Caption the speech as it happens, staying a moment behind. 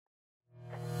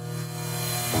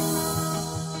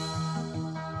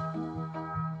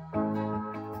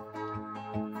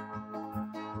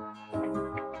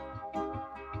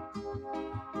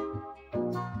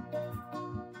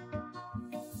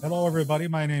Hello, everybody.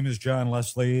 My name is John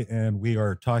Leslie, and we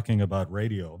are talking about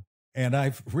radio. And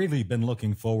I've really been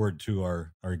looking forward to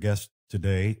our guest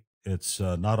today. It's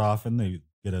not often that you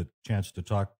get a chance to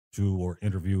talk to or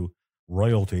interview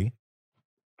royalty.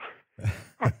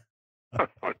 Oh,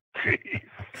 jeez.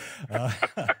 Uh,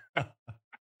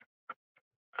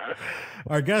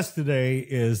 our guest today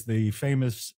is the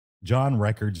famous John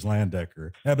Records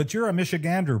Landecker. But you're a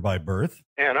Michigander by birth.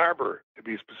 Ann Arbor, to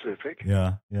be specific.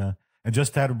 Yeah, yeah. And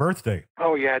just had a birthday.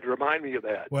 Oh, you had to remind me of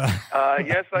that. Well,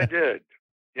 yes, I did.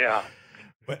 Yeah.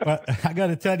 But I got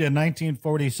to tell you,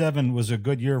 1947 was a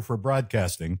good year for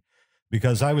broadcasting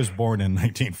because I was born in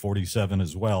 1947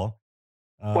 as well.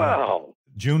 Wow.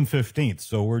 June 15th.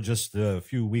 So we're just a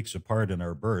few weeks apart in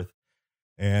our birth.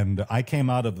 And I came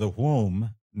out of the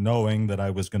womb knowing that I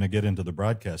was going to get into the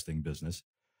broadcasting business.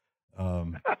 How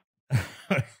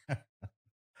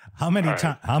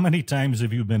many times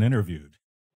have you been interviewed?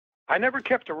 I never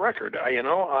kept a record. I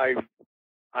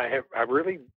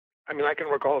can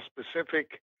recall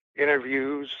specific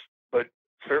interviews, but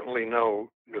certainly no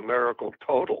numerical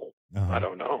total. I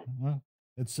don't know. Well,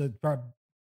 it's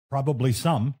probably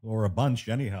some or a bunch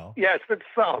anyhow. Yes, it's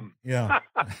some. Yeah.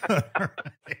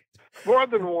 More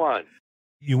than one.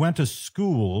 You went to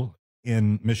school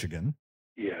in Michigan.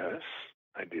 Yes,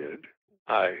 I did.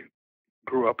 I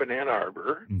grew up in Ann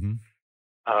Arbor. Mm-hmm.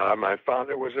 My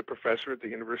father was a professor at the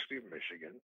University of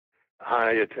Michigan.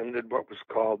 I attended what was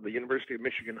called the University of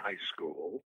Michigan High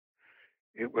School.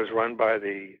 It was run by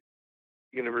the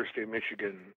University of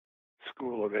Michigan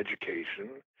School of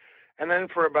Education. And then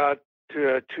for about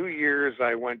 2 years,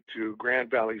 I went to Grand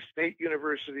Valley State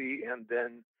University and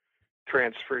then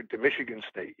transferred to Michigan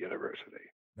State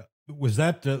University. Was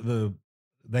that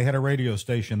they had a radio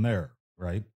station there,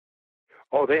 right?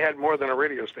 Oh, they had more than a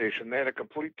radio station. They had a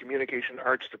complete communication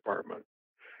arts department.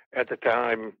 At the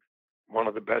time, one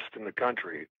of the best in the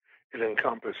country. It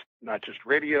encompassed not just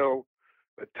radio,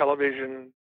 but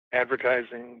television,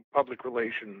 advertising, public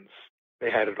relations.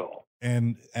 They had it all.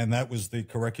 And that was the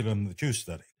curriculum that you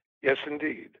studied? Yes,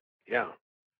 indeed. Yeah.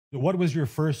 What was your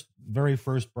very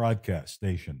first broadcast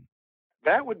station?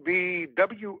 That would be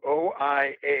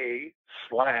WOIA/WOIB,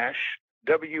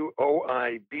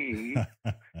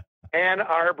 Ann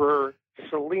Arbor,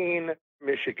 Saline,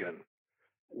 Michigan.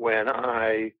 When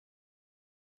I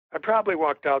probably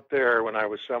walked out there when I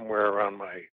was somewhere around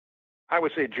I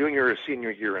would say junior or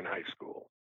senior year in high school.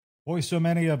 Boy, so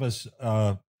many of us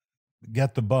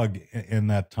get the bug in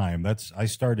that time. I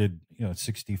started,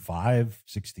 65,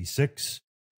 66.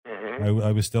 Mm-hmm.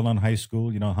 I was still in high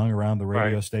school, hung around the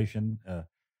radio station.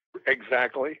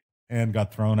 Exactly. And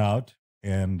got thrown out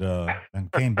and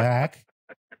came back.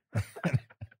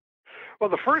 Well,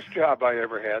 the first job I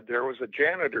ever had there was a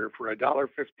janitor for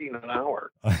 $1.15 an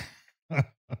hour.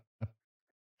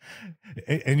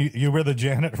 And you were the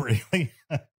janitor, really?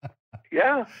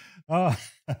 Yeah.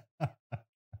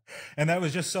 And that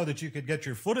was just so that you could get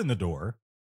your foot in the door.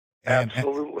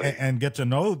 Absolutely. And get to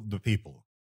know the people.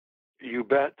 You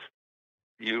bet.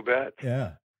 You bet.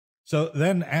 Yeah. So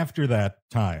then after that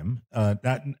time,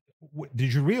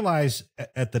 did you realize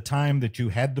at the time that you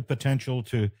had the potential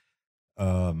to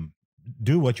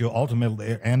do what you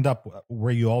ultimately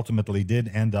where you ultimately did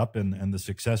end up and the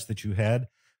success that you had?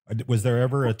 Was there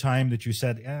ever a time that you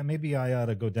said, maybe I ought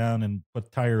to go down and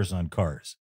put tires on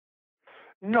cars?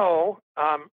 No,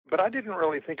 but I didn't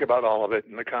really think about all of it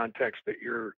in the context that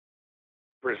you're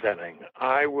presenting.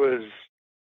 I was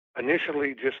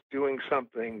initially just doing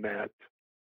something that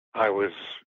I was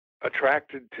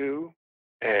attracted to,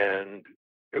 and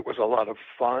it was a lot of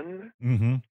fun.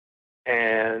 Mm-hmm.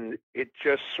 And it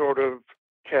just sort of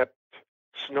kept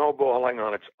snowballing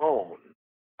on its own.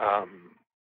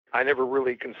 I never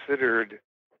really considered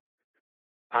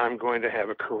I'm going to have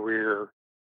a career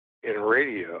in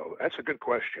radio. That's a good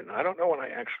question. I don't know when I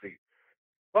actually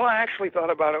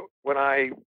thought about it when I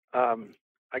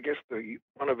guess the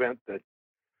one event that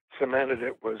cemented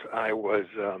it was I was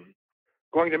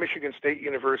going to Michigan State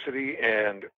University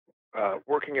and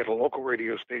working at a local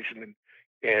radio station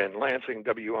in Lansing,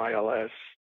 WILS,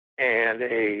 and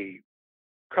a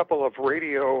couple of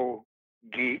radio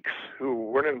geeks who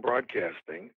weren't in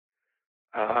broadcasting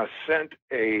sent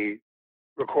a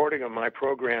recording of my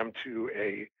program to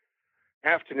a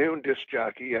afternoon disc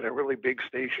jockey at a really big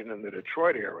station in the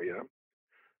Detroit area,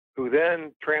 who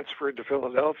then transferred to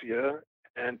Philadelphia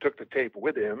and took the tape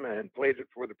with him and played it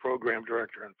for the program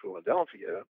director in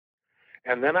Philadelphia.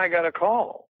 And then I got a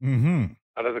call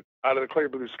out of the clear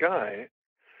blue sky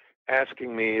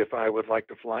asking me if I would like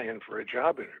to fly in for a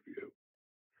job interview,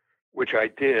 which I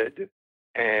did.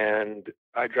 And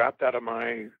I dropped out of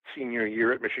my senior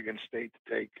year at Michigan State to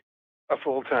take a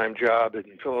full-time job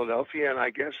in Philadelphia. And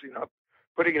I guess,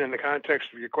 putting it in the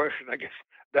context of your question, I guess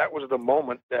that was the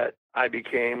moment that I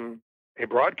became a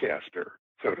broadcaster,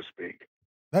 so to speak.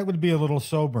 That would be a little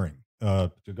sobering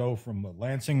to go from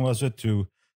Lansing, was it, to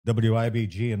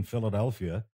WIBG in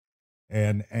Philadelphia.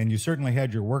 And you certainly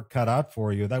had your work cut out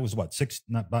for you. That was what,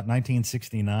 about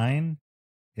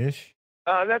 1969-ish?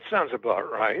 That sounds about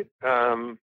right.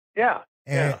 Yeah.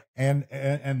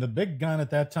 And the big gun at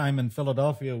that time in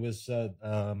Philadelphia was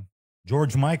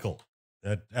George Michael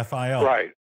at FIL.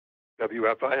 Right.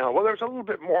 WFIL. Well, there's a little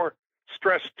bit more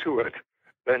stress to it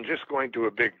than just going to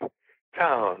a big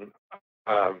town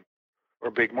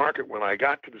or big market. When I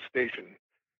got to the station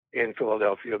in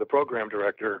Philadelphia, the program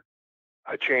director,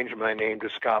 I changed my name to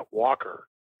Scott Walker.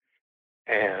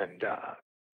 And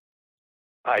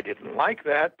I didn't like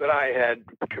that, but I had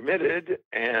committed,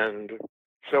 and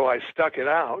so I stuck it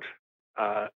out,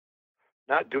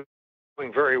 not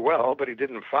doing very well, but he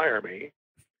didn't fire me.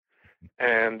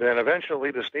 And then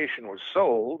eventually the station was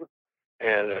sold,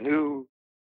 and a new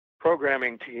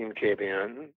programming team came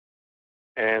in,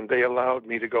 and they allowed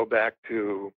me to go back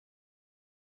to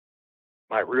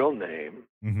my real name.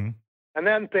 Mm-hmm. And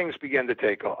then things began to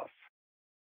take off.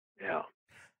 Yeah.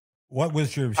 What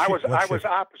was your? I was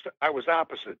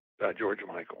opposite George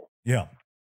Michael. Yeah.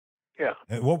 Yeah.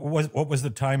 What was the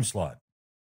time slot?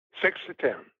 6 to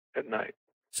 10 at night.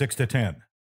 6 to 10.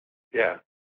 Yeah.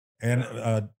 And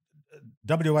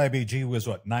WIBG was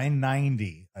what,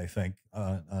 990, I think.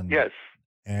 Yes.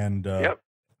 And yep.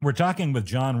 We're talking with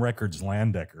John Records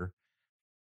Landecker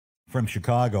from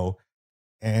Chicago,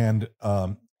 and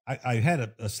I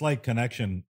had a slight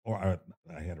connection, or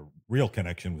I had a real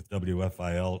connection with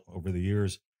WFIL over the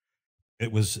years.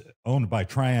 It was owned by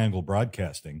Triangle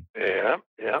Broadcasting. Yeah,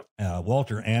 yeah.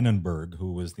 Walter Annenberg,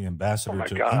 who was the ambassador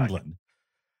to England.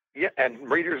 Yeah, and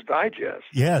Reader's Digest.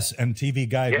 Yes, and TV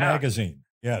Guide magazine.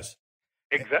 Yes.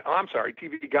 Exactly. Oh, I'm sorry,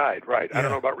 TV Guide. Right. Yeah. I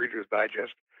don't know about Reader's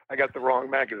Digest. I got the wrong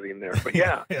magazine there, but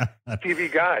yeah. TV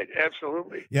Guide,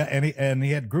 absolutely. Yeah, and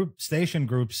he had station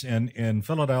groups in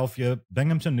Philadelphia,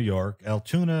 Binghamton, New York,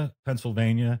 Altoona,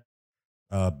 Pennsylvania,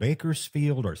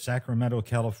 Bakersfield or Sacramento,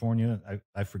 California,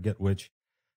 I forget which,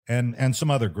 and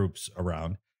some other groups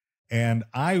around. And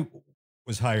I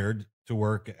was hired to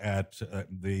work at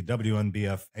the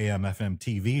WNBF AM FM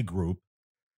TV group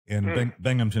in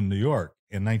Binghamton, New York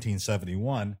in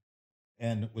 1971.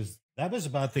 And that was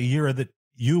about the year that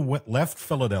you left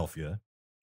Philadelphia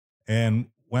and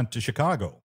went to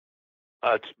Chicago.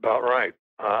 That's about right.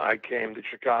 I came to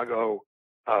Chicago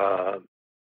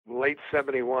late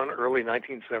 71, early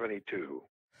 1972.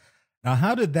 Now,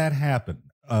 how did that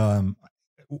happen?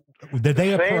 Did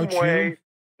they approach you?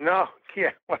 No,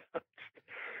 yeah.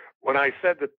 When I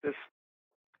said that this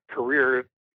career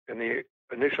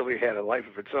initially had a life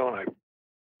of its own,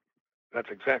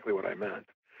 that's exactly what I meant.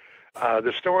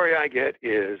 The story I get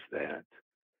is that,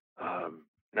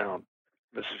 now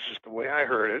this is just the way I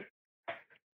heard it,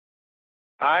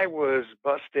 I was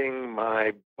busting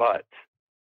my butt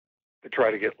to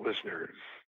try to get listeners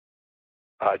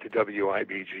to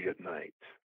WIBG at night.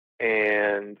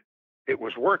 And it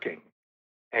was working.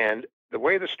 And the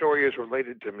way the story is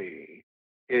related to me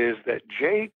is that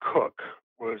Jay Cook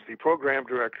was the program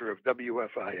director of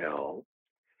WFIL,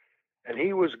 and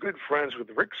he was good friends with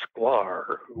Rick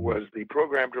Sklar, who was the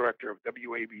program director of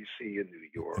WABC in New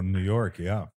York. In New York,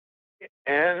 yeah.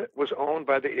 And was owned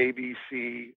by the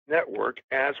ABC network,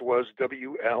 as was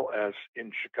WLS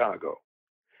in Chicago.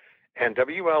 And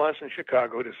WLS in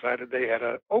Chicago decided they had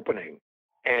an opening.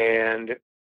 And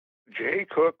Jay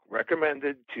Cook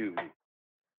recommended to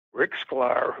Rick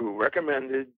Sklar, who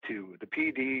recommended to the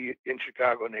PD in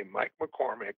Chicago named Mike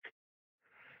McCormick,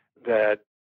 that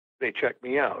they checked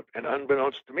me out. And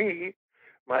unbeknownst to me,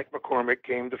 Mike McCormick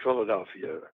came to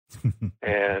Philadelphia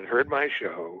and heard my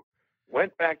show,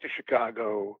 went back to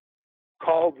Chicago,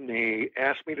 called me,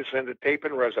 asked me to send a tape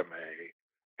and resume,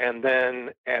 and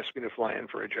then asked me to fly in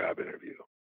for a job interview.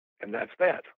 And that's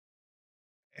that.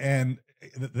 And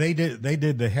they did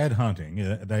the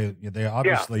headhunting. They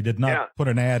obviously did not put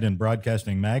an ad in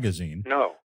Broadcasting Magazine.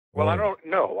 No. Well, I don't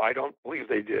know. I don't believe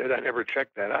they did. I never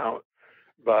checked that out.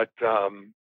 But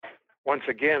once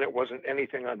again, it wasn't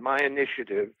anything on my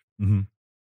initiative. Mm-hmm.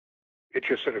 It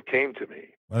just sort of came to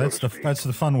me. Well, that's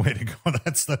the fun way to go.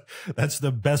 That's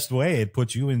the best way. It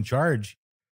puts you in charge.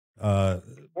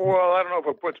 Well, I don't know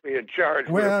if it puts me in charge,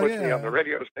 but it puts me on the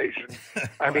radio station.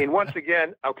 I mean, once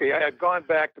again, okay, I had gone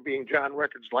back to being John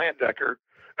Records Landecker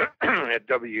at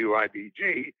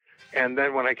WIBG, and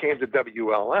then when I came to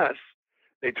WLS,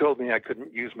 they told me I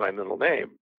couldn't use my middle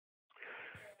name.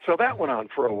 So that went on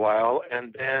for a while,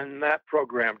 and then that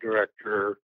program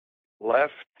director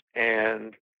left,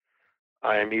 and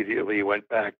I immediately went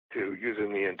back to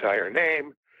using the entire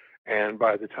name. And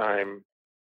by the time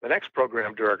the next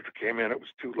program director came in, it was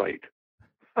too late.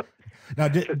 Now,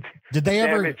 did they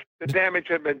ever? The damage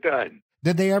had been done.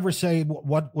 Did they ever say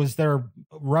what was their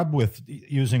rub with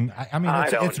using? I mean,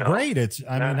 it's great.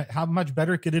 I mean, how much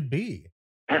better could it be?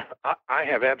 I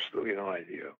have absolutely no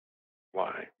idea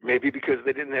why. Maybe because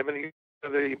they didn't have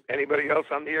anybody else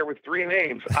on the air with three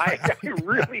names. I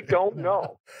really don't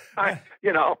know. I've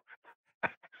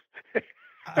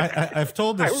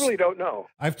told this. I really don't know.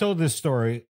 I've told this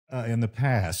story in the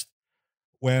past.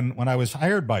 When I was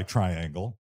hired by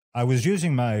Triangle, I was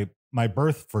using my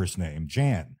birth first name,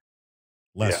 Jan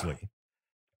Leslie,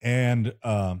 and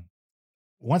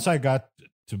once I got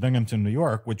to Binghamton, New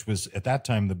York, which was at that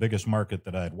time the biggest market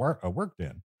that I had worked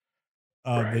in,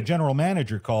 the general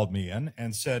manager called me in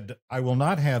and said, "I will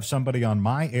not have somebody on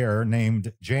my air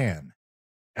named Jan."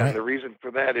 And the reason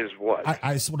for that is what?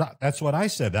 That's what I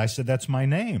said. I said, that's my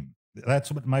name.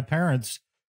 That's what my parents,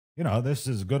 this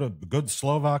is a good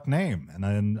Slovak name.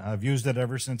 And I've used it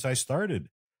ever since I started.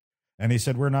 And he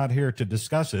said, we're not here to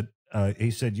discuss it. He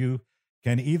said, you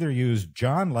can either use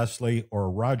John Leslie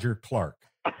or Roger Clark.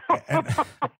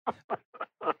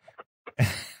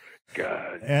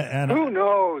 God. And who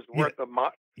knows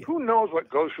who knows what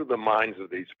goes through the minds of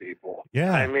these people?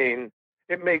 Yeah. I mean,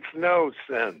 it makes no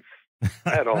sense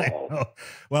at all.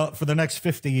 Well, for the next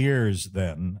 50 years,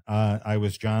 then I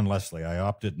was John Leslie. I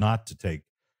opted not to take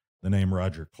the name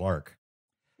Roger Clark.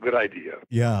 Good idea.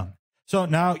 Yeah. So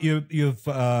now you've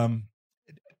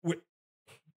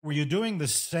were you doing the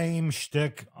same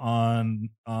shtick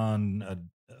on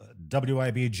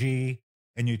WIBG,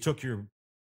 and you took your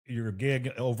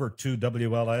gig over to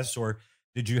WLS, or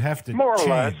did you have to change?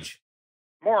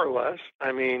 More or less.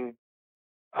 I mean,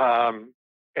 and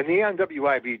the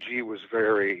WIBG was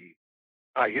very,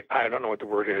 I don't know what the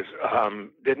word is,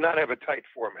 did not have a tight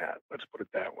format, let's put it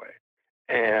that way.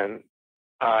 And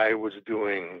I was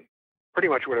doing pretty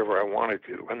much whatever I wanted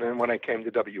to. And then when I came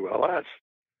to WLS,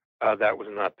 that was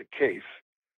not the case.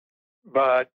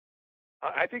 But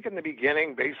I think in the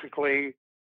beginning, basically,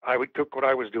 took what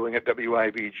I was doing at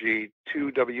WIBG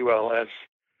to WLS,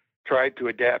 tried to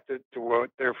adapt it to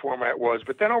what their format was.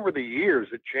 But then over the years,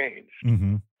 it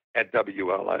changed at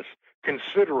WLS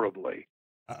considerably.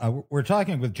 We're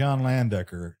talking with John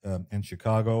Landecker in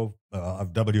Chicago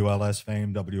of WLS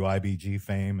fame, WIBG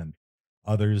fame, and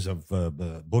others of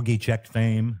the Boogie Check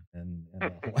fame, and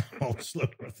a whole slew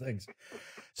of things.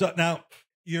 So now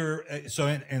you're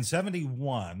in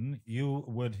 71, you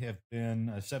would have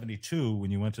been 72 when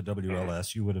you went to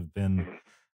WLS. You would have been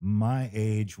my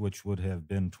age, which would have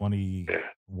been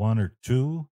 21 or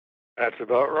 2. That's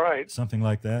about right. Something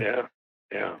like that. Yeah.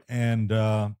 Yeah. And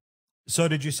so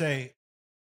did you say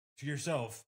to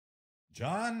yourself,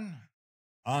 John,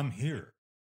 I'm here.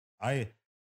 I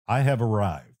have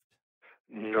arrived.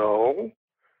 No.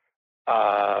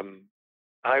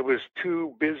 I was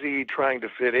too busy trying to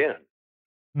fit in.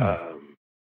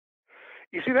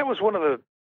 You see, that was one of the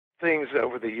things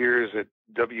over the years at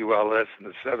WLS in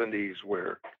the 70s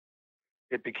where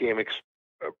it became a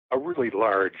really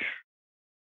large,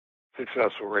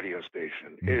 successful radio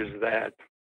station, is that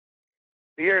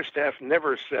the air staff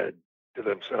never said to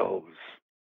themselves,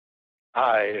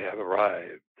 I have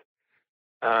arrived.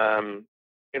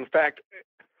 In fact,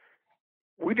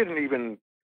 we didn't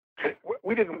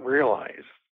realize,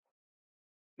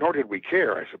 nor did we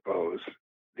care, I suppose,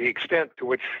 the extent to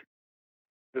which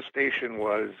the station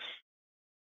was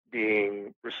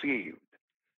being received.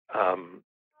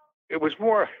 It was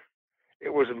more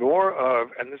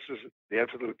of, and this is the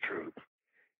absolute truth,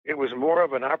 it was more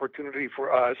of an opportunity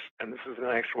for us, and this is an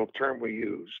actual term we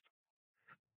used,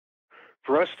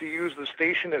 for us to use the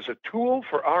station as a tool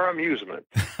for our amusement.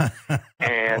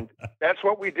 And that's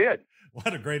what we did.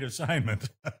 What a great assignment.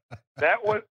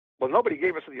 Nobody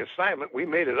gave us the assignment. We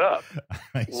made it up.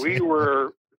 We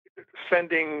were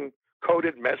sending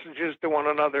coded messages to one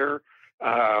another,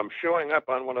 showing up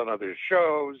on one another's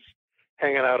shows,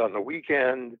 hanging out on the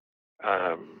weekend.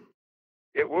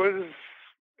 It was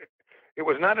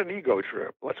not an ego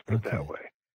trip. Let's put it that way.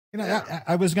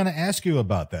 I was going to ask you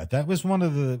about that. That was one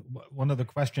of the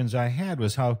questions I had,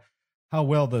 was how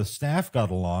well the staff got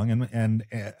along, and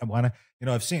when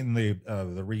I've seen the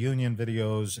reunion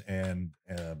videos and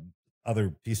other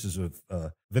pieces of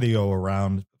video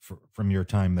around from your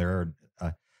time there,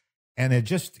 and it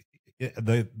just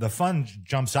the fun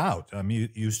jumps out. I mean,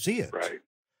 you see it.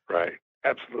 Right,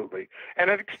 absolutely, and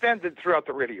it extended throughout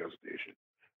the radio station.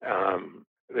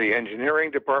 The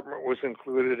engineering department was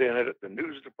included in it, the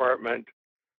news department,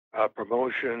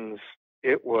 promotions.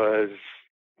 It was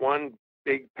one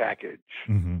big package.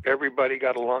 Mm-hmm. Everybody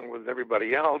got along with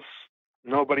everybody else.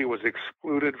 Nobody was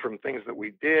excluded from things that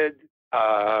we did.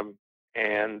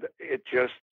 And it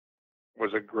just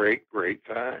was a great, great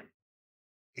time.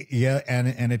 Yeah,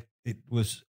 and it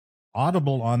was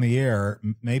audible on the air,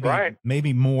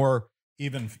 maybe more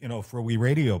even, for we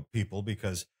radio people,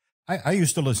 because I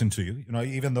used to listen to you,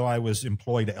 even though I was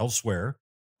employed elsewhere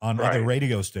on other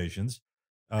radio stations.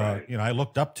 I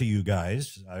looked up to you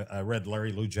guys. I read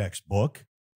Larry Lujak's book.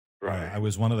 I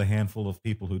was one of the handful of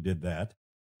people who did that.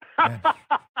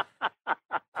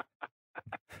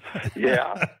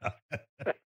 Yeah.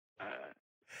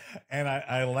 And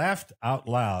I laughed out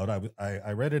loud.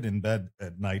 I read it in bed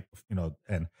at night,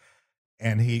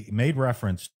 and he made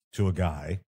reference to a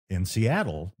guy in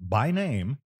Seattle by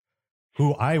name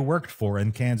who I worked for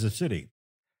in Kansas City.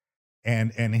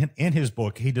 And in his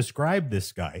book, he described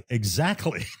this guy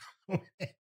exactly the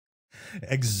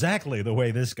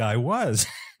way this guy was.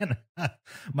 And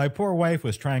my poor wife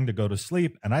was trying to go to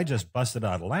sleep, and I just busted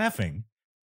out laughing.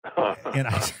 And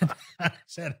I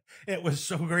said, it was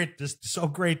so great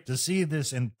to see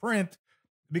this in print,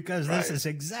 because this is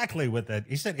exactly what that.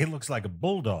 He said, it looks like a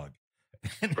bulldog.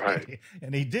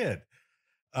 And he did.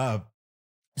 So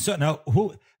now,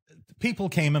 people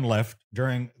came and left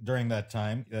during that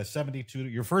time. 72,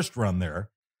 your first run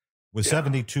there was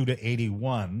 72 to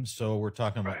 81. So we're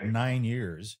talking about 9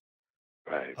 years.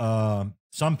 Right.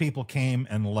 Some people came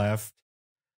and left.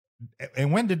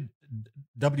 And when did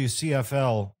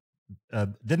WCFL,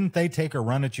 didn't they take a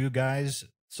run at you guys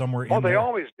somewhere in there? They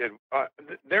always did.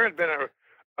 There had been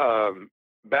a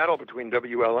battle between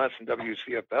WLS and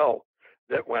WCFL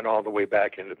that went all the way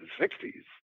back into the 60s,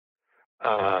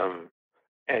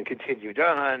 and continued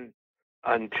on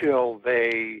until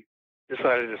they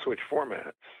decided to switch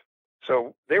formats.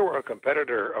 So they were a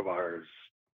competitor of ours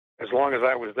as long as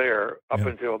I was there, up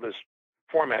until this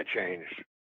format changed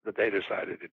that they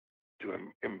decided to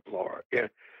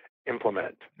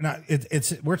implement. Now,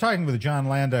 we're talking with John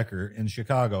Landecker in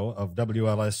Chicago of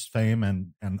WLS fame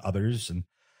and others. And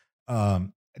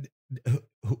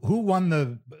who won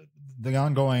the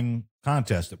ongoing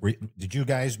contest? Did you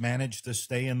guys manage to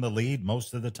stay in the lead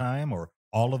most of the time, or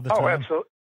all of the time? Oh, absolutely.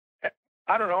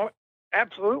 I don't know.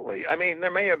 Absolutely. I mean,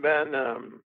 there may have been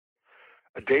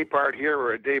a day part here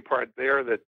or a day part there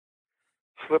that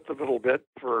slipped a little bit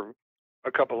for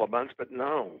a couple of months, but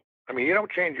no. I mean, you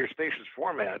don't change your station's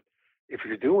format if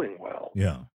you're doing well.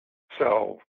 Yeah.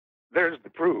 So there's the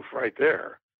proof right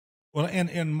there. Well, and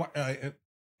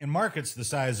in markets the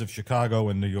size of Chicago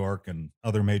and New York and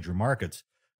other major markets,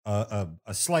 a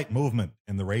slight movement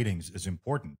in the ratings is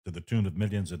important, to the tune of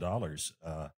millions of dollars.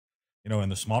 In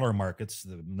the smaller markets,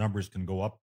 the numbers can go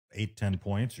up 8-10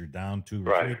 points or down 2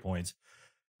 or 3 points.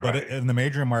 But in the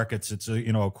major markets, it's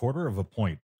a quarter of a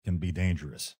point can be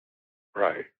dangerous.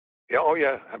 Right. Yeah. Oh,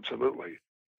 yeah. Absolutely.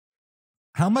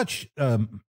 How much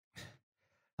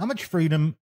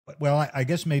freedom? Well, I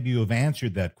guess maybe you have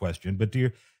answered that question, but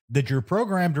did your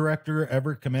program director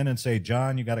ever come in and say,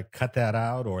 John, you got to cut that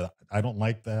out, or I don't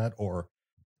like that, or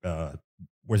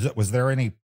was there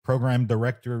any program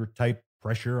director type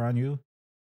pressure on you?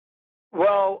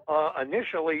 Well,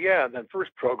 initially, yeah, and then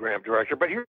first program director. But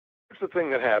here's the thing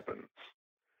that happens.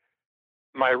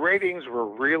 My ratings were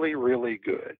really, really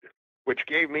good, which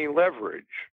gave me leverage.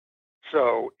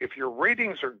 So if your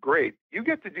ratings are great, you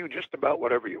get to do just about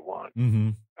whatever you want,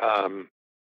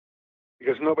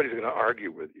 because nobody's going to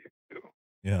argue with you.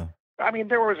 Yeah. I mean,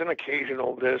 there was an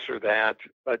occasional this or that,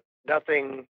 but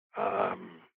nothing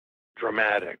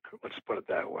dramatic. Let's put it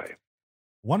that way.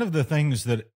 One of the things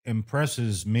that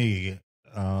impresses me,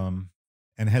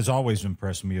 and has always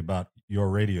impressed me about your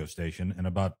radio station and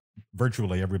about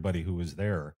virtually everybody who was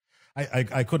there,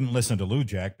 I couldn't listen to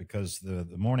Lujack because the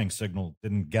morning signal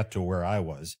didn't get to where I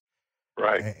was.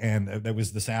 Right. And there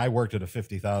was the same. I worked at a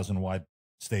 50,000 watt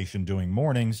station doing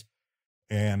mornings,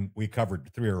 and we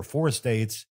covered 3 or 4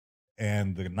 states.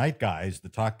 And the night guys, the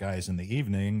talk guys in the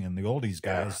evening, and the oldies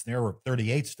guys, there were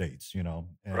 38 states. And,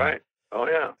 right. Oh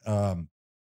yeah.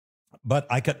 But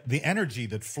the energy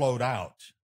that flowed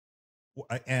out,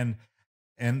 and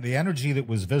the energy that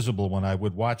was visible when I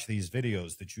would watch these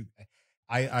videos that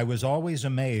I was always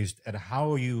amazed at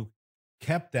how you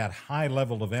kept that high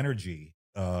level of energy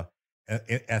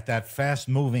at that fast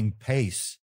moving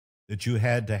pace that you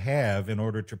had to have in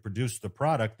order to produce the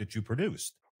product that you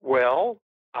produced. Well,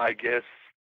 I guess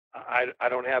I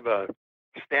don't have a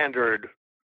standard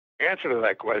answer to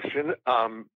that question,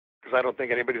 because I don't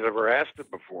think anybody's ever asked it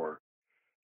before.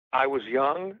 I was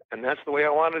young, and that's the way I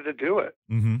wanted to do it.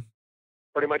 Mm-hmm.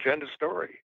 Pretty much end of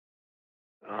story.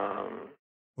 I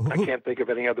Who- can't think of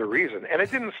any other reason. And it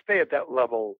didn't stay at that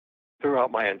level throughout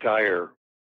my entire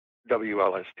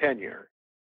WLS tenure.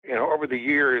 You know, over the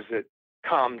years, it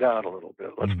calmed down a little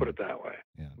bit. Let's put it that way.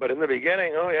 Yeah. But in the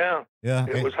beginning, oh yeah, Yeah.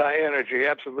 it was high energy.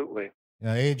 Absolutely.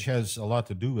 Yeah, age has a lot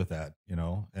to do with that, you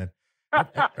know. And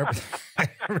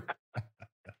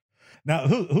now,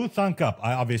 who thunk up?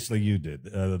 Obviously, you did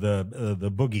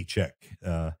the boogie check.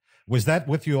 Was that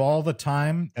with you all the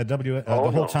time at the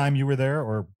whole time you were there,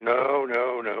 or no?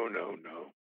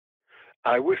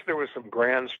 I wish there was some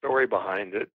grand story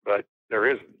behind it, but there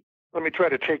isn't. Let me try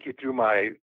to take you through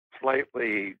my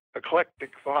slightly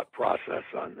eclectic thought process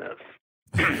on this.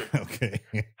 Okay.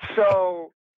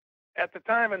 So, at the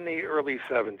time in the early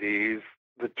 70s,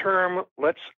 the term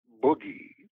 "let's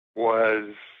boogie"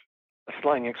 was a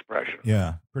slang expression.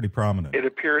 Yeah, pretty prominent. It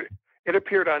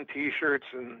appeared on T-shirts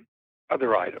and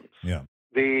other items. Yeah.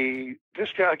 The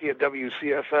disc jockey at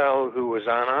WCSL, who was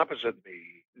on opposite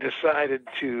me, decided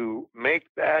to make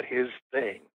that his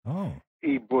thing. Oh.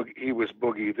 He was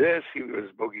boogie this, he was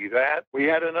boogie that. We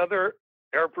had another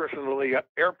air personality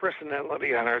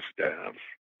on our staff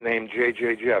named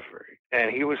J.J. Jeffrey,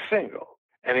 and he was single,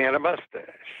 and he had a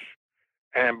mustache.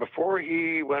 And before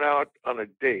he went out on a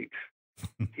date,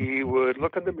 he would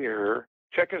look in the mirror,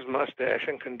 check his mustache,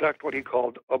 and conduct what he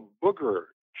called a booger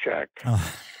check.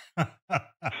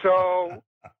 So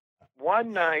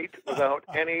one night, without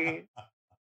any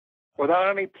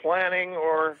planning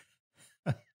or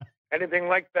anything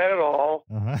like that at all,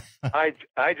 I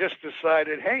just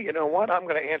decided, hey, you know what? I'm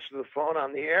going to answer the phone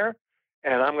on the air,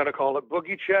 and I'm going to call it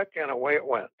boogie check, and away it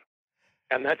went.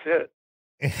 And that's it.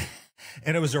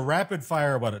 And it was a rapid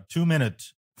fire, what, a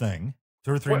 2-minute thing?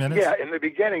 2 or 3 minutes? Yeah, in the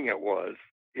beginning it was.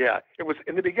 Yeah, it was.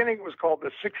 In the beginning it was called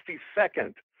the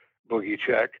 60-second boogie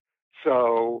check,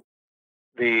 so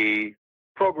the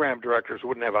program directors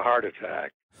wouldn't have a heart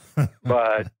attack.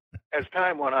 But as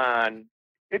time went on,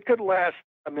 it could last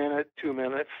a minute, 2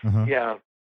 minutes. Yeah,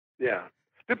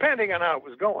 depending on how it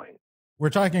was going. We're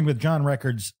talking with John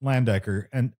Records Landecker,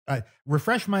 and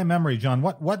refresh my memory, John.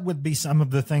 What would be some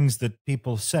of the things that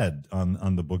people said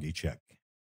on the boogie check?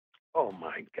 Oh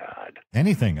my God!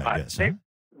 Anything, I guess.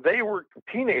 They were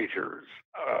teenagers.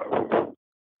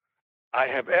 I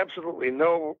have absolutely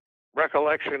no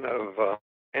recollection of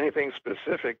anything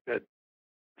specific that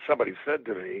somebody said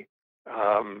to me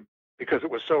because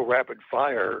it was so rapid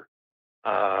fire.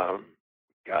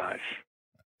 Gosh.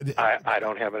 I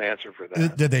don't have an answer for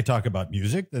that. Did they talk about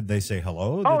music? Did they say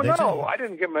hello? I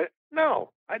didn't give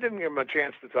them a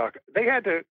chance to talk. They had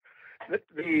to.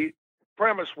 The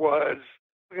premise was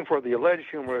looking for the alleged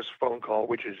humorous phone call,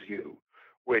 which is you,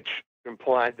 which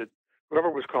implied that whoever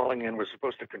was calling in was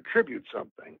supposed to contribute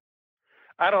something.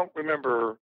 I don't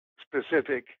remember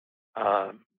specific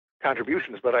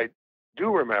contributions, but I do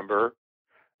remember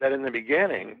that in the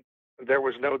beginning there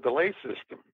was no delay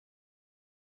system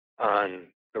on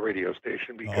the radio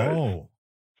station because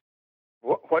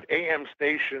what AM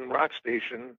station, rock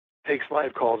station, takes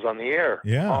live calls on the air.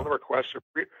 Yeah. All the requests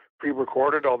are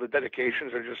pre-recorded. All the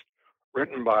dedications are just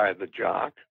written by the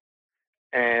jock.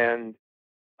 And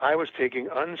I was taking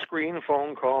unscreened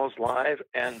phone calls live,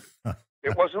 and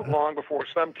it wasn't long before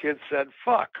some kid said,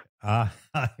 fuck. I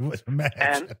was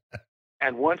mad.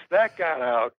 And once that got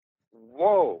out,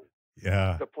 whoa.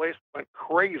 Yeah. The place went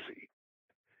crazy.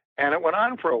 And it went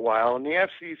on for a while, and the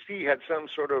FCC had some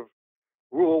sort of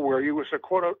rule where you were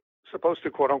supposed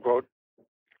to, quote unquote,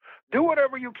 do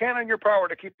whatever you can in your power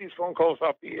to keep these phone calls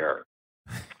off the air.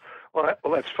 Well,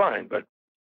 that's fine, but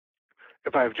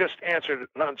if I've just answered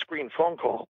an unscreened phone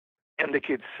call and the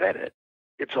kid said it,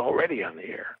 it's already on the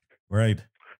air. Right.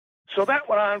 So that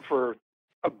went on for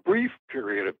a brief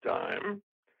period of time,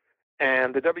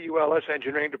 and the WLS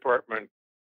engineering department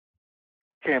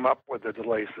came up with a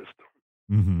delay system.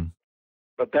 Mm-hmm.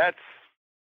 But that's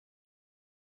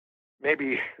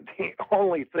maybe the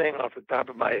only thing off the top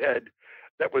of my head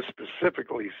that was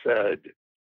specifically said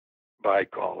by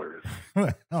callers.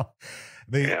 Well,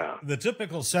 the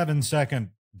typical 7-second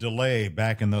delay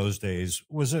back in those days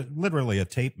was literally a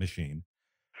tape machine.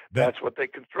 That's what they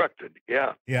constructed.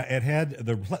 Yeah. Yeah. It had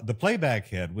the playback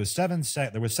head was 7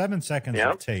 seconds. There was 7 seconds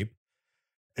of tape.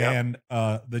 Yep. And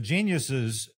the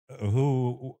geniuses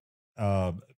who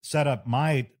set up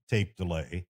my tape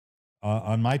delay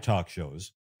on my talk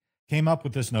shows came up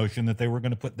with this notion that they were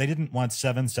going to they didn't want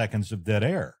 7 seconds of dead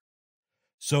air.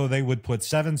 So they would put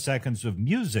 7 seconds of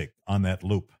music on that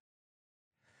loop.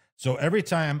 So every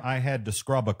time I had to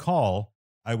scrub a call,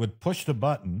 I would push the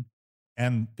button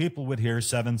and people would hear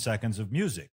 7 seconds of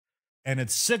music. and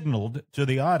it signaled to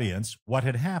the audience what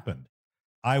had happened.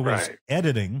 I was Right.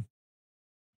 editing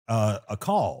a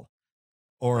call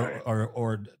or, Right.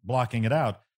 or blocking it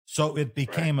out. So it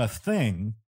became a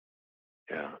thing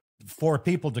Yeah. for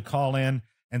people to call in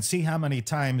and see how many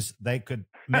times they could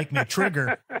make me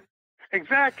trigger.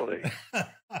 Exactly.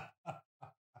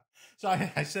 So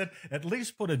I said, at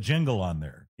least put a jingle on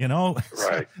there, you know,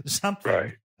 Right. something.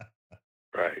 Right.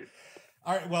 Right.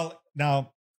 All right. Well,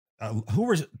 now, who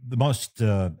was the most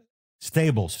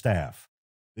stable staff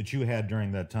that you had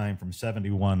during that time from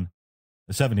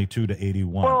 72 to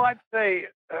 81? Well, I'd say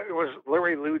it was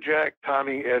Larry Lujak,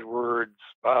 Tommy Edwards,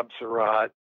 Bob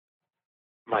Surratt,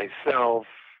 myself,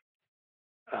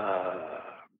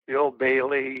 Bill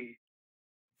Bailey,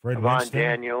 Fred Yvonne Winston?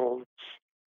 Daniels.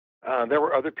 There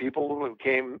were other people who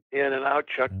came in and out,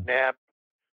 Chuck Knapp,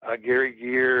 Gary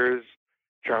Gears,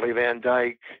 Charlie Van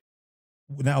Dyke.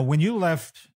 Now, when you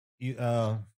left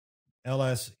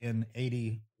LS in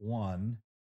 81,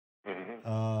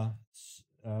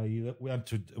 you went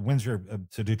to Windsor,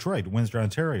 to Detroit, Windsor,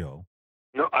 Ontario.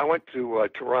 No, I went to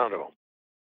Toronto,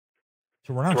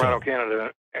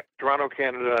 Canada,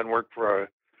 and worked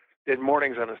did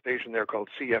mornings on a station there called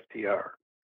CFTR.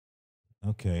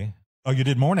 Okay. Oh, you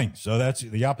did mornings, so that's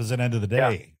the opposite end of the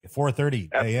day, 4:30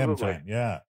 a.m. time.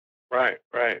 Yeah. Right,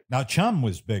 right. Now, Chum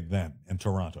was big then in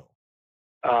Toronto.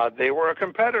 They were a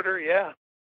competitor, yeah.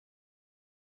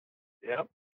 Yep.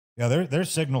 Yeah, their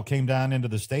signal came down into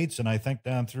the States, and I think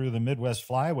down through the Midwest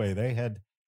Flyway, they had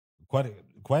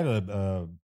quite a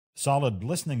solid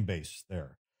listening base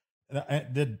there.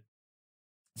 Did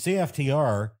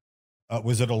CFTR,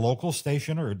 was it a local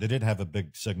station, or did it have a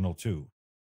big signal too?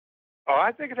 Oh,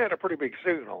 I think it had a pretty big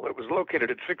signal. It was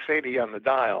located at 680 on the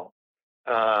dial.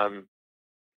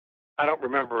 I don't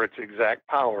remember its exact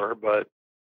power, but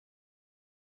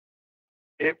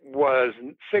the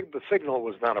signal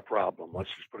was not a problem. Let's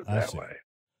just put it that way.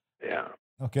 Yeah.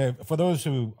 Okay. For those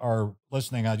who are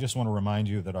listening, I just want to remind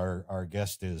you that our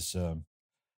guest is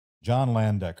John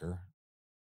Landecker,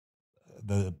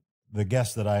 the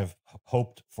guest that I've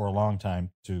hoped for a long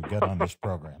time to get on this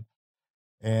program.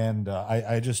 And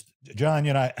I just, John,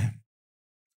 you know,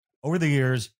 over the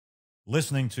years,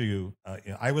 listening to you,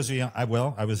 I was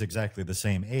exactly the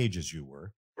same age as you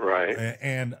were. Right.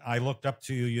 And I looked up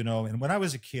to you, you know, and when I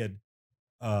was a kid,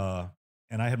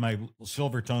 and I had my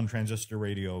Silvertone transistor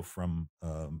radio from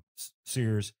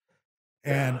Sears,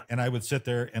 and I would sit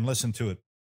there and listen to it,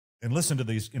 and listen to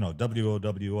these, you know,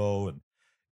 WOWO and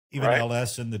even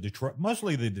LS and the Detroit,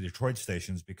 mostly the Detroit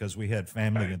stations, because we had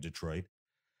family in Detroit.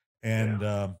 And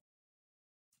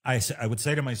I would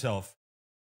say to myself,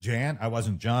 Jan, I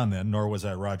wasn't John then, nor was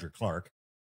I Roger Clark.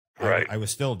 Right. I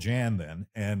was still Jan then.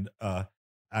 And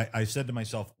I said to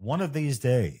myself, one of these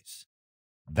days,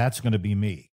 that's going to be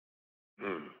me.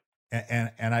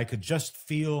 And I could just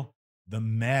feel the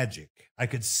magic. I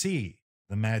could see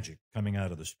the magic coming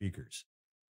out of the speakers.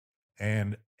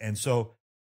 And so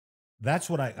that's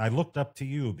what I looked up to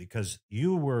you, because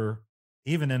you were,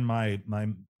 even in my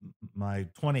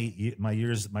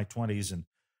years, my 20s and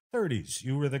 30s,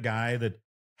 you were the guy that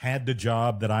had the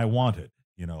job that I wanted,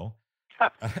 you know?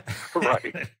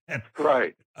 Right.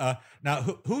 Right. Now,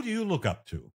 who do you look up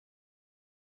to?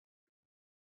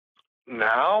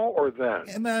 Now or then?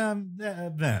 And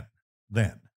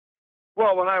then.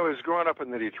 Well, when I was growing up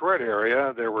in the Detroit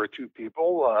area, there were two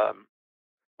people, well,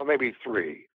 maybe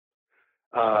three,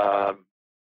 air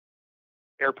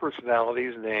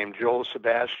personalities named Joel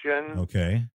Sebastian.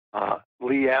 Okay.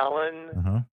 Lee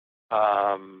Allen.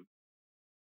 Well,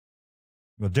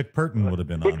 Dick Purton would have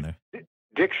been on there.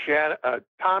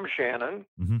 Tom Shannon,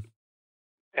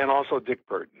 and also Dick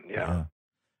Purton. Yeah.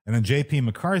 And then J.P.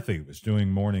 McCarthy was doing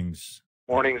mornings.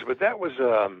 But that was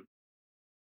an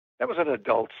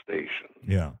adult station.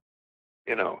 Yeah.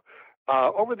 You know,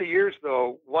 over the years,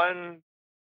 though,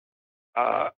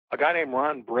 a guy named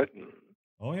Ron Britton.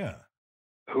 Oh yeah.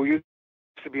 Who used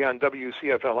to be on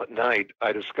WCFL at night,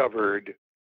 I discovered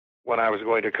when I was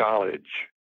going to college,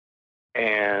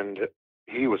 and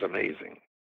he was amazing.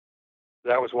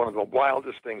 That was one of the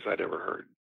wildest things I'd ever heard.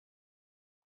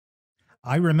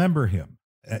 I remember him,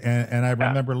 and I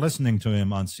remember listening to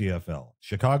him on CFL,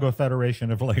 Chicago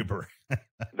Federation of Labor.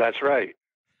 That's right.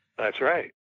 That's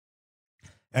right.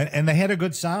 And they had a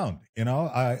good sound, you know.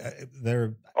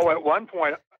 At one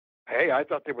point, hey, I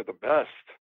thought they were the best.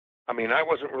 I mean, I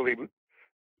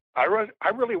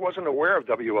really wasn't aware of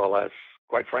WLS,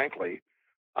 quite frankly.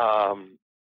 The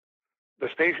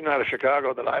station out of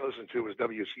Chicago that I listened to was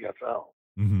WCFL.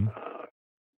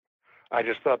 I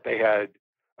just thought they had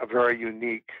a very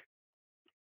unique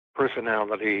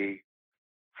personality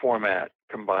format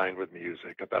combined with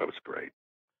music. I thought it was great.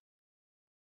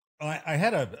 I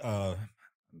had I'll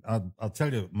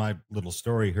tell you my little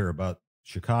story here about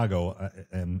Chicago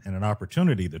and an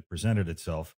opportunity that presented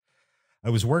itself. I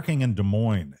was working in Des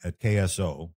Moines at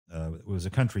KSO. It was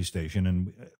a country station,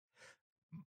 and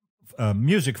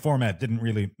music format didn't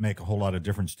really make a whole lot of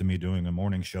difference to me doing a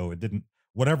morning show. It didn't,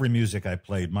 whatever music I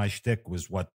played, my shtick was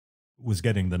what was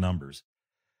getting the numbers.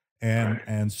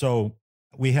 And so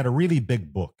we had a really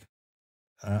big book.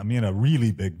 I mean, a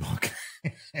really big book.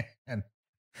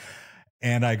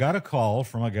 and I got a call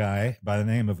from a guy by the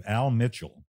name of Al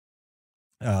Mitchell.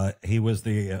 He was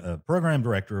the program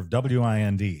director of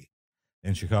WIND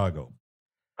in Chicago.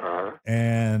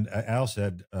 And Al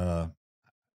said,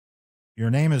 your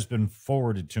name has been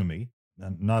forwarded to me,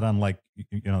 not unlike,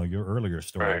 your earlier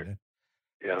story. Right.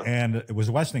 Yeah. And it was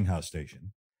a Westinghouse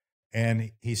station.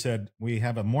 And he said, we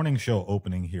have a morning show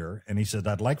opening here. And he said,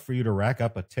 I'd like for you to rack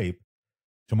up a tape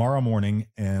tomorrow morning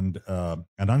and an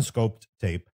unscoped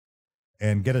tape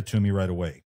and get it to me right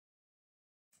away.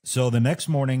 So the next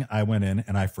morning I went in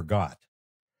and I forgot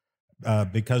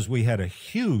because we had a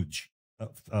huge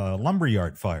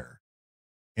lumberyard fire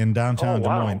in downtown Des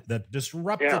Moines that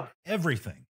disrupted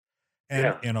everything.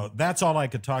 And, that's all I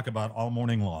could talk about all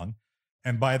morning long.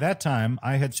 And by that time,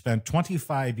 I had spent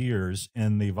 25 years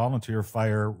in the volunteer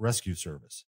fire rescue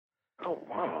service. Oh,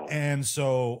 wow. And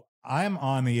so I'm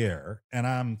on the air and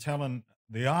I'm telling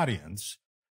the audience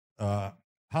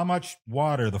how much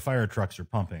water the fire trucks are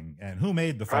pumping and who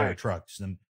made the fire trucks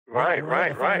and where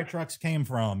the fire trucks came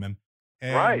from.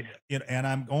 And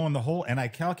I'm going the whole, and I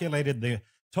calculated the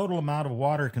total amount of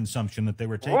water consumption that they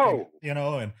were taking,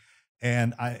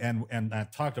 and I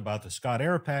talked about the Scott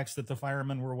Air Packs that the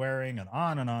firemen were wearing and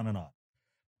on and on and on.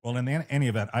 Well, in any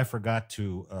event, I forgot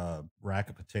to rack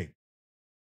up a tape.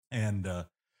 And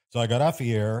so I got off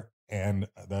the air and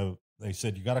they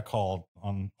said, you got a call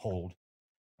on hold.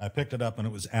 I picked it up and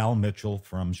it was Al Mitchell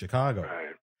from Chicago.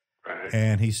 Right.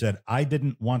 And he said, I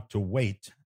didn't want to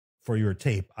wait for your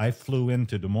tape. I flew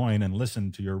into Des Moines and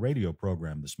listened to your radio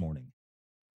program this morning.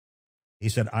 He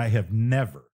said, I have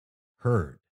never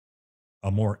heard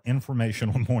a more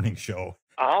informational morning show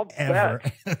ever.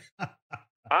 Bet.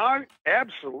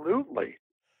 Absolutely.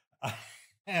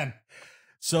 And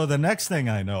so the next thing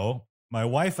I know, my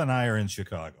wife and I are in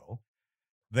Chicago.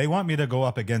 They want me to go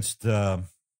up against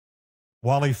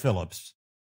Wally Phillips.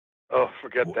 Oh,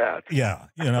 forget that. Yeah.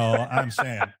 I'm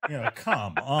saying,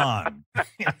 come on.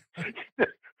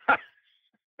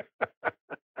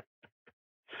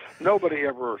 Nobody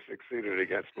ever succeeded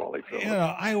against Wally Phillips.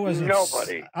 I wasn't.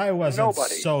 Nobody. I wasn't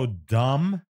so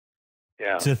dumb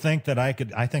to think that I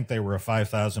could. I think they were a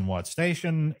 5,000 watt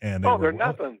station, and they're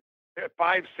nothing.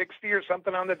 560 or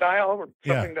something on the dial, or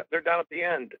something that they're down at the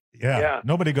end. Yeah.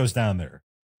 Nobody goes down there.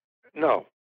 No.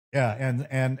 Yeah,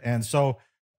 and so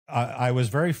I was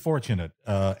very fortunate.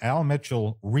 Al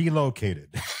Mitchell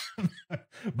relocated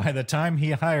by the time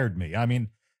he hired me. I mean,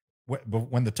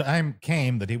 when the time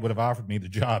came that he would have offered me the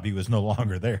job, he was no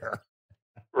longer there.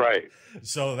 Right.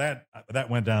 So that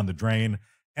went down the drain,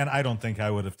 and I don't think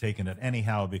I would have taken it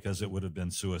anyhow because it would have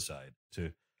been suicide.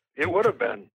 It would have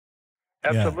been.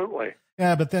 Absolutely.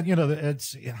 Yeah, but then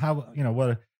it's how what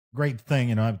a great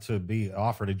thing to be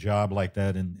offered a job like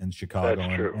that in Chicago.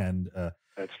 That's true. And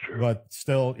that's true. But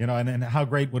still, and how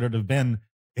great would it have been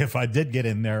if I did get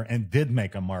in there and did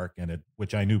make a mark in it,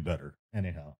 which I knew better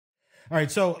anyhow. All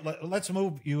right, so let's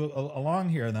move you along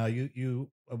here now. You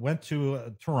went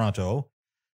to Toronto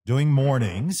doing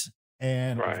mornings,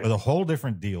 and it was a whole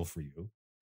different deal for you.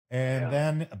 And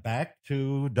then back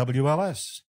to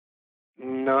WLS.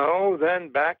 No,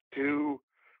 then back to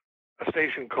a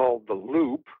station called The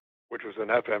Loop, which was an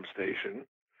FM station.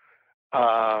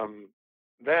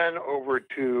 Then over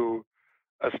to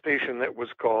a station that was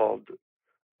called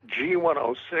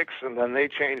G106, and then they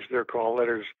changed their call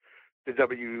letters to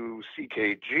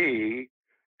WCKG.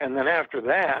 And then after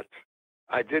that,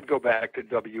 I did go back to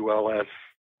WLS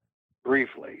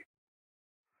briefly.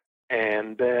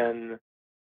 And then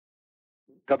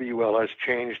WLS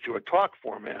changed to a talk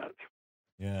format.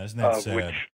 Yeah, isn't that sad?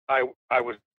 Which I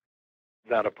was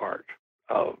not a part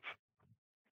of.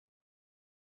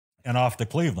 And off to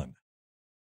Cleveland.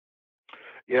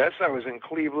 Yes, I was in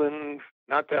Cleveland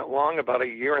not that long, about a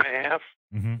year and a half,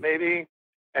 maybe.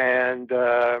 And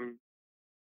then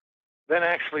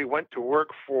actually went to work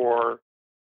for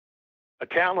a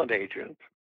talent agent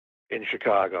in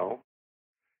Chicago.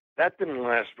 That didn't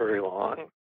last very long.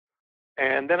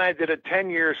 And then I did a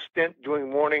 10-year stint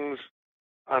doing mornings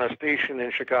on a station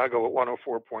in Chicago at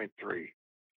 104.3.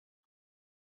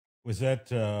 Was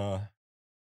that...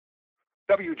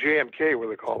 WJMK were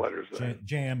the call letters then.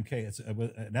 JMK. It's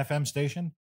an FM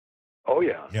station. Oh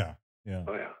yeah. Yeah. Yeah.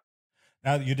 Oh yeah.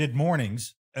 Now you did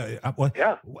mornings.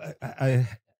 Yeah.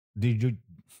 Did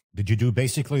you do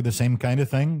basically the same kind of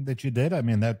thing that you did? I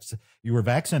mean, you were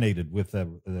vaccinated with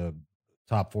the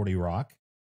Top 40 Rock.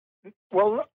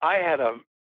 Well, I had a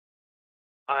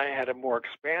more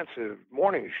expansive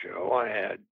morning show. I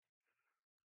had,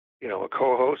 a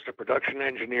co-host, a production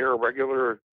engineer, a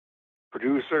regular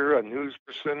producer, a news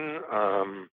person,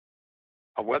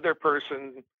 a weather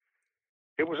person.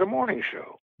 It was a morning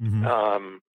show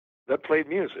that played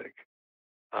music.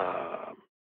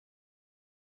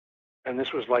 And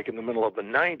this was like in the middle of the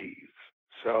 90s.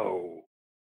 So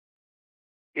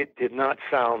it did not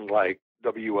sound like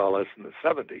WLS in the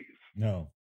 70s.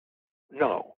 No.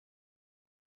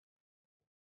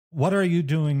 What are you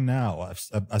doing now,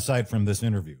 aside from this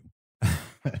interview?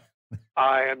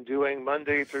 I am doing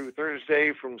Monday through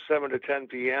Thursday from 7 to 10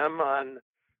 p.m. on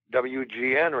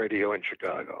WGN radio in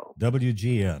Chicago.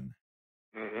 WGN.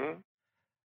 Mm-hmm.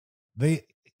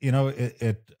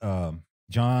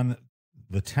 John,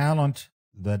 the talent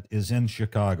that is in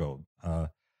Chicago, all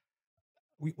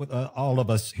of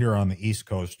us here on the East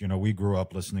Coast, we grew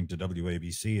up listening to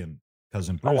WABC and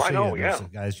Cousin Brucey. Oh, I know, and yeah.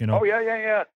 Guys, Oh,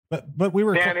 yeah. But we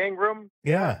were Dan Ingram.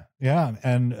 Yeah,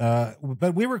 and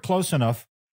but we were close enough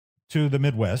to the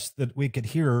Midwest that we could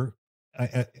hear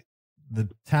the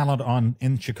talent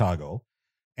in Chicago.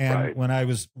 And when I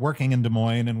was working in Des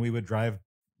Moines, and we would drive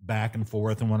back and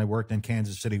forth, and when I worked in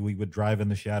Kansas City, we would drive in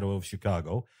the shadow of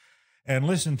Chicago and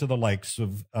listen to the likes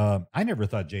of. I never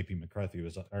thought J.P. McCarthy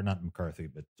or not McCarthy,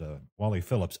 but Wally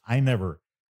Phillips. I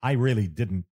really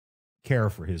didn't care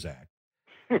for his act,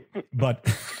 but.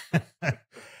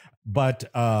 But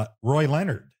Roy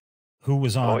Leonard, who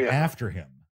was on after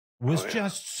him, was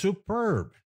just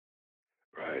superb.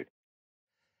 Right.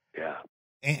 Yeah.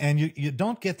 And you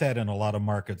don't get that in a lot of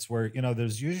markets where,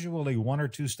 there's usually one or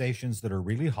two stations that are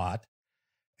really hot.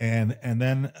 And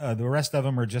then the rest of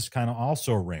them are just kind of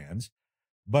also rans.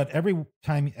 But every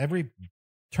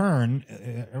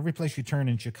place you turn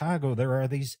in Chicago, there are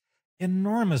these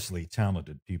enormously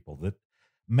talented people that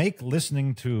make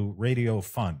listening to radio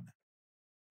fun.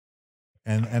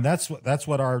 And that's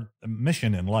what our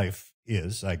mission in life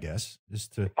is, I guess, is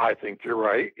to. I think you're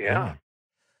right. Yeah.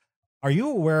 Are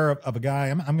you aware of a guy?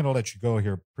 I'm going to let you go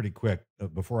here pretty quick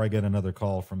before I get another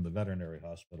call from the veterinary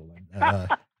hospital.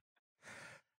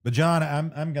 But John,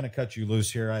 I'm going to cut you loose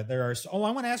here. I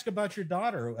want to ask about your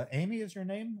daughter. Amy is her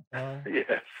name.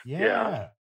 Yes. Yeah.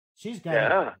 She's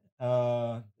got.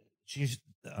 She's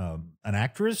an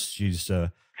actress. She's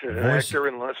an actor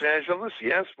in Los Angeles.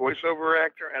 Yes, voiceover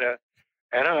actor and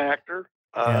an actor.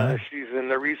 She's in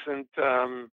the recent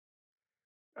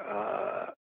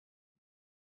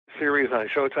series on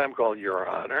Showtime called Your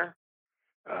Honor.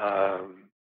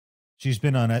 She's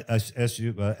been on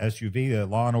SUV,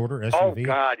 Law and Order, SUV. Oh,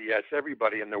 God, yes.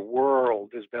 Everybody in the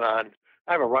world has been on.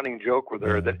 I have a running joke with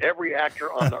her that every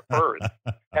actor on the earth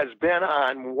has been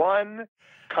on one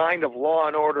kind of Law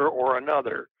and Order or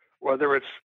another, whether it's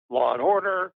Law and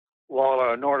Order.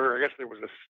 I guess there was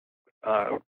this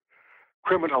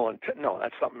criminal no,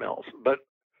 that's something else. But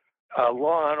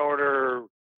Law and Order,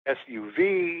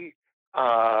 SUV,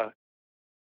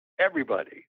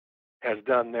 everybody has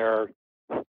done their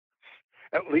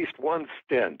at least one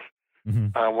stint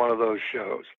on one of those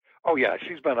shows. Oh yeah,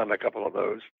 she's been on a couple of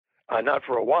those. Not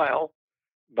for a while,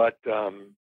 but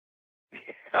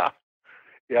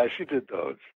yeah, she did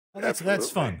those. Well,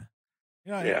 that's fun.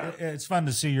 It's fun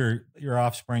to see your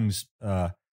offspring's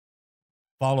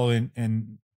follow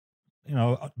and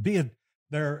be it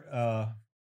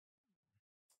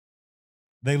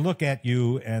they look at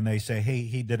you and they say, hey,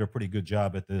 he did a pretty good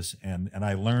job at this, and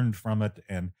I learned from it,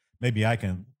 and maybe I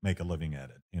can make a living at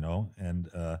it, and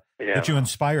that you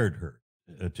inspired her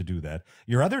to do that.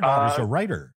 Your other daughter's a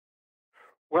writer.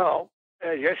 Well,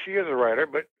 yes, she is a writer,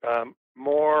 but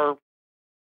more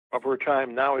of her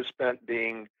time now is spent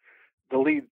being the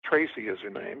lead, Tracy is her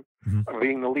name,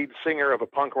 being the lead singer of a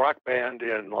punk rock band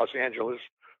in Los Angeles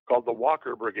called the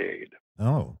Walker Brigade.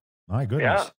 Oh, my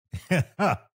goodness.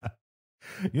 Yeah.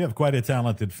 You have quite a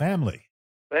talented family.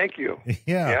 Thank you.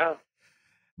 Yeah.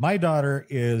 My daughter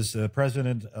is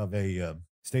president of a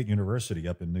state university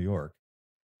up in New York.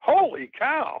 Holy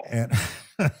cow.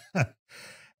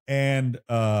 And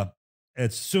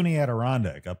it's SUNY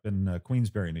Adirondack up in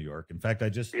Queensbury, New York. In fact, I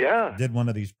just did one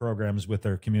of these programs with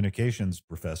their communications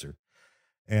professor.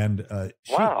 And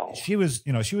she was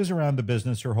around the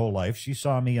business her whole life. She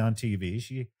saw me on TV.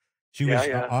 She She was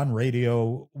on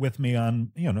radio with me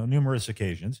on, numerous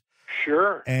occasions.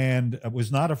 Sure. And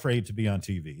was not afraid to be on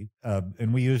TV.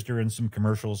 And we used her in some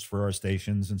commercials for our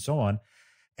stations and so on.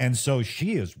 And so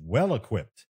she is well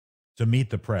equipped to meet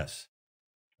the press.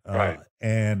 Right.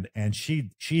 And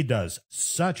she does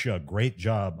such a great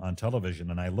job on television.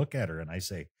 And I look at her and I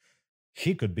say,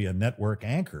 she could be a network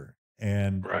anchor.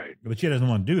 And but she doesn't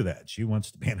want to do that. She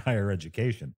wants to be in higher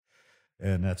education.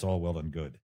 And that's all well and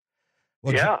good.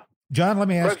 Well, yeah. John, let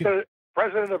me ask you.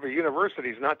 President of a university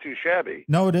is not too shabby.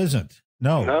 No, it isn't.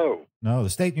 No. The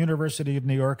State University of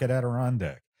New York at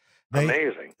Adirondack.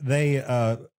 Amazing.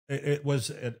 It was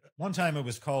at one time it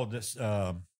was called this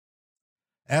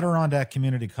Adirondack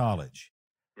Community College.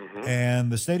 Mm-hmm.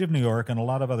 And the state of New York and a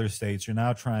lot of other states are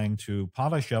now trying to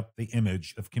polish up the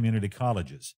image of community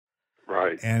colleges.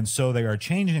 Right. And so they are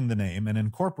changing the name and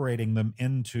incorporating them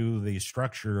into the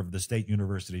structure of the state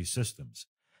university systems.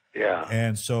 Yeah.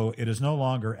 And so it is no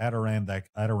longer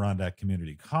Adirondack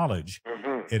Community College.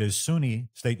 Mm-hmm. It is SUNY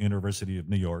State University of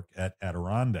New York at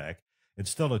Adirondack. It's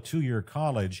still a 2-year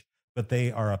college, but they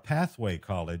are a pathway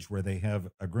college where they have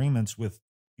agreements with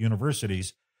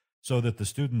universities so that the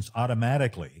students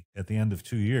automatically, at the end of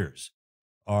 2 years,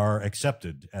 are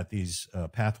accepted at these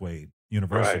pathway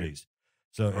universities.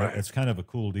 So it's kind of a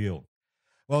cool deal.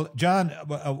 Well, John,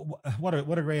 what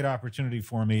a great opportunity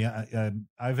for me.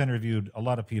 I've interviewed a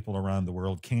lot of people around the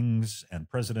world, kings and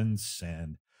presidents,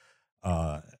 and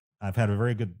I've had a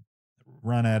very good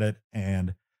run at it.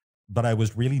 But I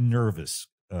was really nervous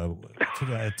to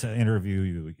interview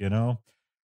you.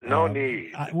 No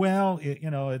need.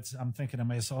 I'm thinking to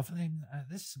myself,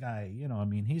 this guy,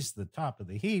 he's the top of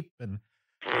the heap, and.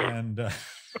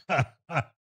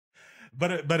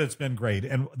 But it's been great.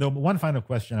 And the one final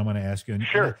question I want to ask you, and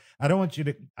sure. I don't want you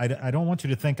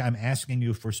to think I'm asking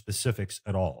you for specifics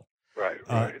at all. Right.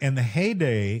 In the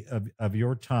heyday of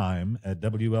your time at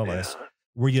WLS,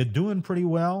 were you doing pretty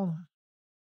well?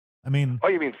 I mean, oh,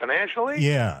 you mean financially?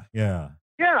 Yeah.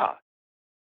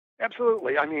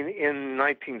 Absolutely. I mean, in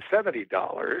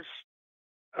 $1970,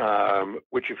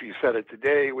 which if you said it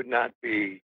today would not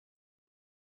be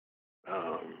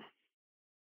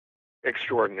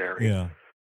extraordinary. Yeah.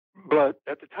 But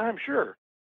at the time, sure.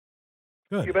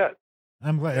 Good. You bet.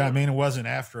 I'm glad. Yeah. I mean, it wasn't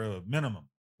after a minimum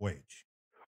wage.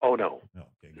 Oh, no.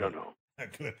 Okay, no.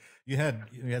 Good. You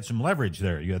had some leverage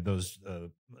there. You had those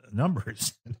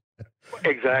numbers.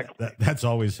 Exactly. That's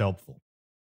always helpful.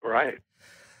 Right.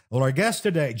 Well, our guest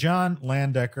today, John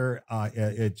Landecker,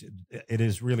 it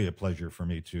is really a pleasure for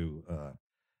me to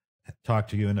talk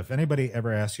to you. And if anybody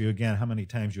ever asks you again how many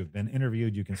times you've been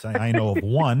interviewed, you can say, I know of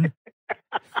one.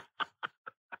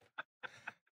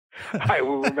 I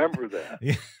will remember that.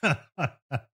 Yeah.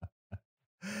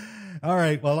 All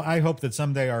right. Well, I hope that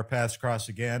someday our paths cross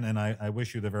again, and I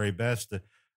wish you the very best.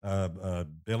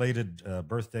 Belated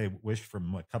birthday wish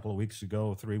from a couple of weeks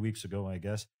ago, 3 weeks ago, I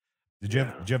guess. Did you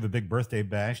have a big birthday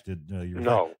bash? Did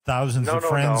your thousands of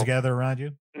friends gather around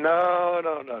you? No.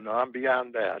 I'm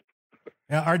beyond that.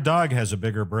 Yeah, our dog has a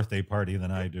bigger birthday party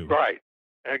than I do. Right.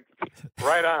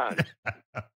 Right on.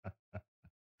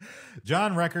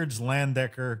 John Records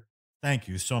Landecker, thank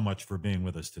you so much for being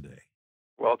with us today.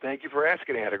 Well, thank you for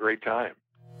asking. I had a great time.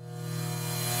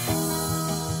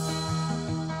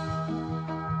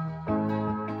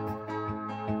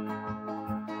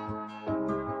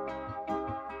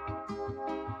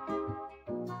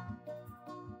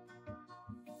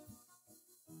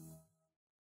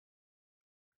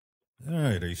 All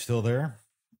right, are you still there?